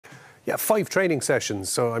Yeah, 5 training sessions.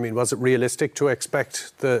 So, I mean, was it realistic to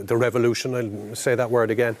expect the revolution? I'll say that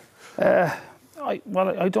word again. I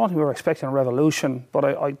don't think we were expecting a revolution, but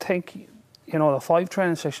I think, the 5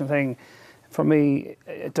 training session thing, for me,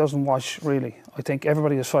 it doesn't wash really. I think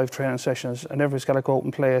everybody has 5 training sessions and everybody's got to go out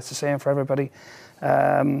and play. It's the same for everybody.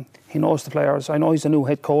 He knows the players. I know he's the new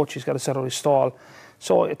head coach. He's got to set out his stall.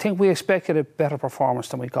 So I think we expected a better performance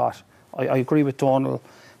than we got. I agree with Donald.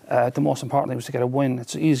 The most important thing was to get a win.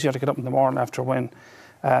 It's easier to get up in the morning after a win.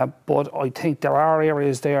 But I think there are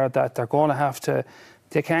areas there that they're going to have to.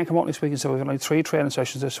 They can't come out next week and say we've only 3 training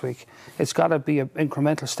sessions this week. It's got to be an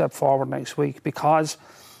incremental step forward next week, because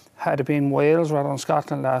had it been Wales rather than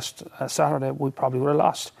Scotland last Saturday, we probably would have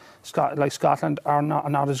lost. Scotland are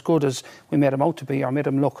not as good as we made them out to be or made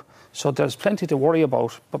them look. So there's plenty to worry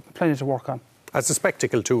about, but plenty to work on. As a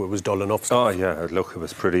spectacle too, it was dull enough. Oh yeah, look, it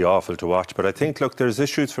was pretty awful to watch. But I think, look, there's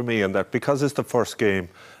issues for me in that, because it's the first game.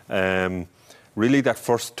 Really, that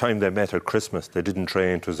first time they met at Christmas, they didn't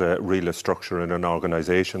train. It was a real structure and an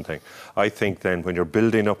organisation thing. I think then when you're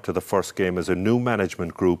building up to the first game as a new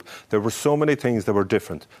management group, there were so many things that were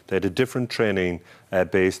different. They had a different training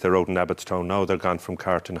base. They're out in Abbottstown now. They're gone from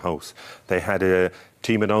Carton House. They had a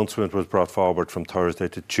team announcement was brought forward from Thursday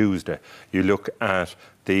to Tuesday. You look at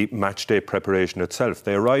the match day preparation itself.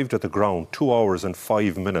 They arrived at the ground 2 hours and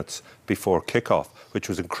 5 minutes before kick-off, which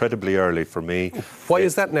was incredibly early for me. Why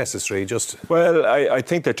is that necessary? Well, I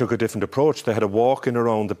think they took a different approach. They had a walk-in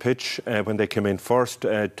around the pitch when they came in first,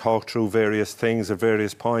 talked through various things at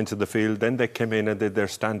various points of the field. Then they came in and did their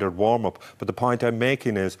standard warm-up. But the point I'm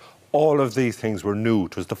making is, all of these things were new.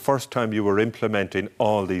 It was the first time you were implementing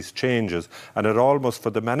all these changes. And it almost,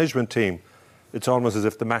 for the management team, it's almost as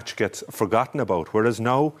if the match gets forgotten about. Whereas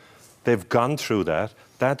now, they've gone through that.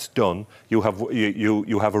 That's done. You have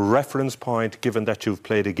a reference point, given that you've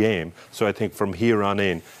played a game. So I think from here on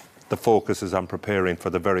in, the focus is on preparing for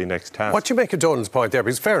the very next task. What do you make of Donald's point there?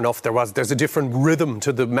 Because fair enough, there's a different rhythm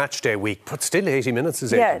to the match day week, but still 80 minutes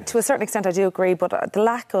is 80 minutes. To a certain extent I do agree, but the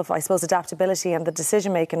lack of, I suppose, adaptability and the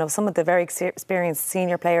decision-making of some of the very experienced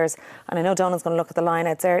senior players, and I know Donald's going to look at the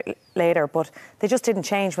line-outs later, but they just didn't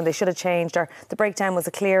change when they should have changed, or the breakdown was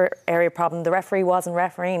a clear area problem, the referee wasn't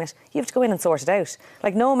refereeing it. You have to go in and sort it out.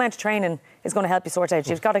 Like, no amount of training is going to help you sort it out.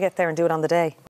 You've got to get there and do it on the day.